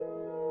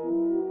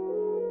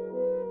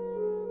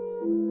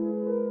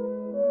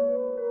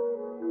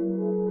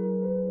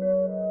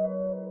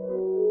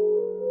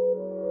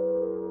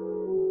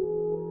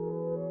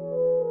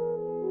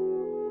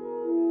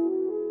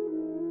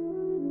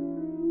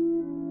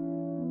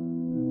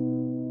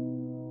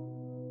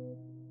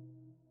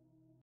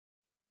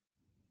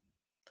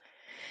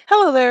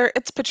Hello there,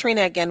 it's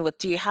Patrina again with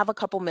Do You Have a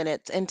Couple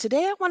Minutes? And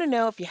today I want to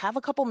know if you have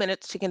a couple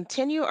minutes to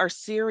continue our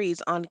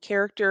series on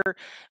character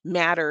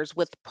matters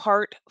with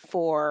part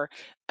four.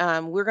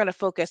 We're going to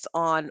focus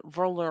on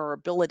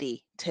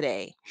vulnerability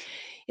today.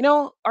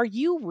 Are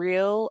you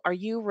real? Are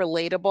you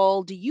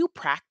relatable? Do you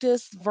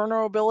practice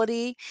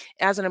vulnerability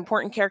as an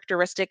important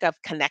characteristic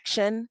of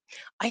connection?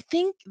 I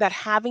think that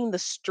having the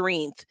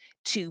strength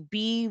to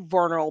be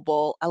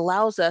vulnerable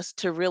allows us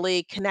to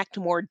really connect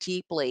more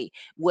deeply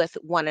with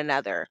one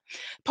another.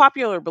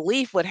 Popular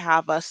belief would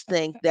have us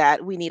think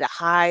that we need to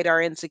hide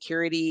our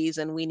insecurities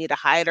and we need to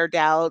hide our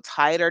doubts,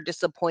 hide our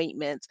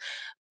disappointments.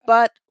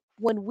 But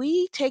when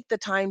we take the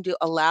time to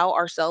allow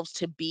ourselves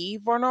to be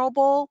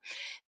vulnerable,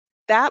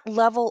 that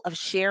level of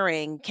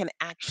sharing can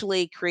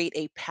actually create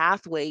a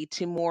pathway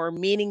to more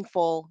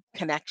meaningful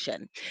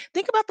connection.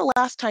 Think about the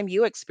last time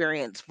you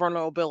experienced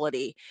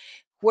vulnerability,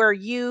 where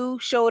you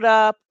showed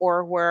up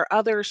or where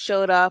others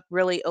showed up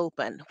really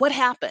open. What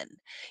happened?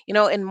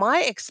 In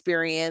my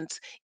experience,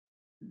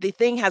 the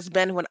thing has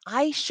been when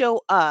I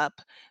show up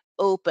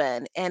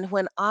open and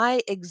when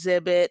I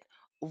exhibit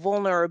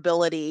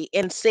vulnerability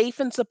in safe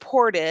and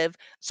supportive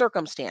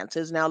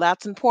circumstances. Now,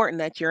 that's important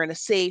that you're in a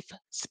safe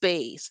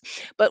space.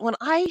 But when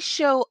I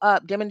show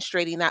up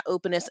demonstrating that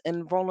openness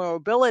and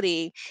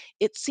vulnerability,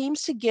 it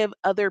seems to give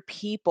other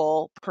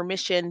people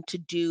permission to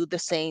do the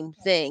same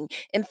thing.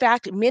 In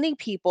fact, many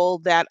people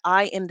that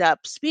I end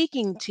up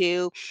speaking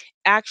to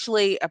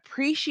actually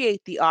appreciate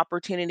the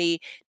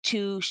opportunity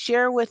to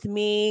share with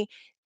me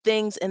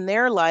things in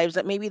their lives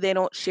that maybe they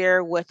don't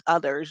share with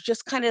others,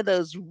 just kind of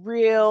those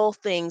real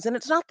things. And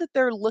it's not that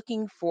they're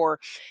looking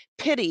for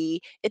pity,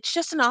 it's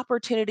just an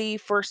opportunity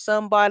for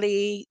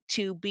somebody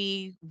to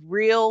be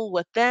real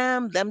with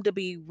them to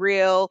be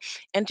real,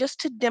 and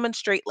just to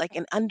demonstrate like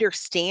an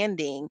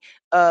understanding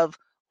of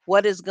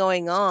what is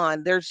going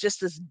on. There's just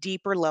this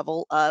deeper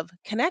level of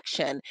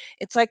connection.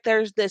 It's like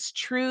there's this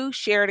true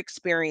shared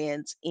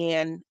experience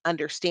and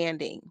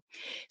understanding.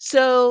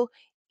 So,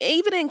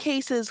 even in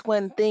cases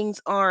when things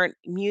aren't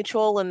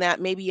mutual and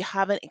that maybe you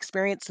haven't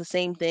experienced the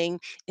same thing,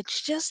 it's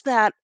just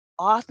that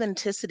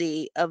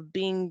authenticity of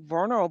being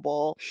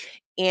vulnerable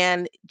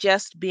and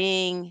just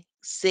being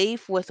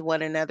safe with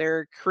one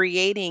another,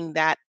 creating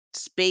that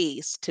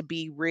space to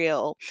be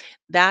real,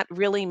 that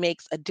really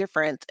makes a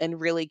difference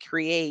and really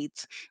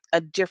creates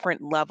a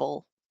different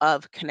level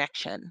of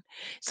connection.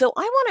 So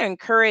I want to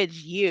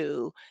encourage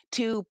you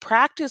to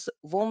practice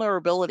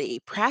vulnerability,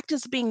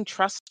 practice being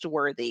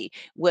trustworthy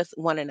with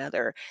one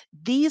another.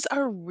 These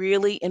are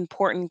really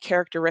important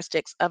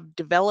characteristics of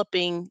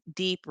developing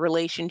deep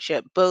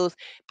relationship, both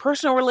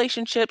personal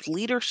relationships,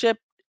 leadership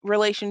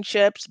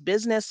relationships,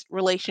 business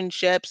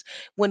relationships.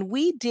 When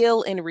we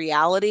deal in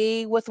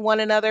reality with one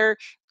another,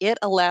 it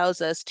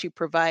allows us to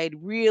provide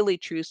really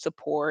true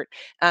support,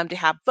 to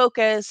have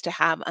focus, to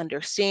have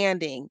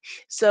understanding.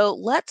 So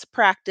let's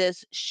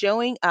practice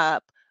showing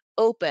up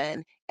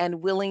open and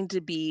willing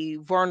to be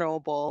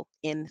vulnerable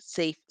in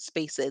safe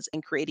spaces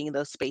and creating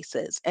those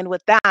spaces. And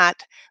with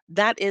that,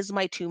 that is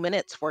my 2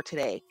 minutes for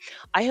today.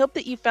 I hope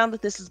that you found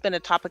that this has been a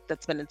topic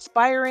that's been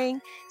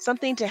inspiring,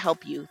 something to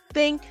help you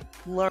think,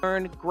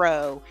 learn,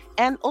 grow,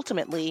 and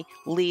ultimately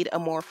lead a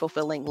more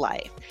fulfilling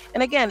life.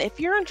 And again, if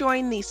you're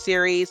enjoying these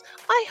series,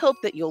 I hope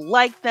that you'll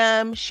like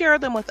them, share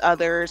them with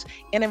others,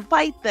 and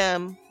invite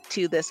them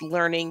to this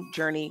learning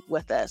journey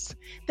with us.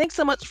 Thanks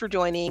so much for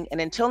joining, and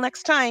until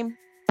next time,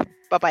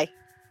 bye bye.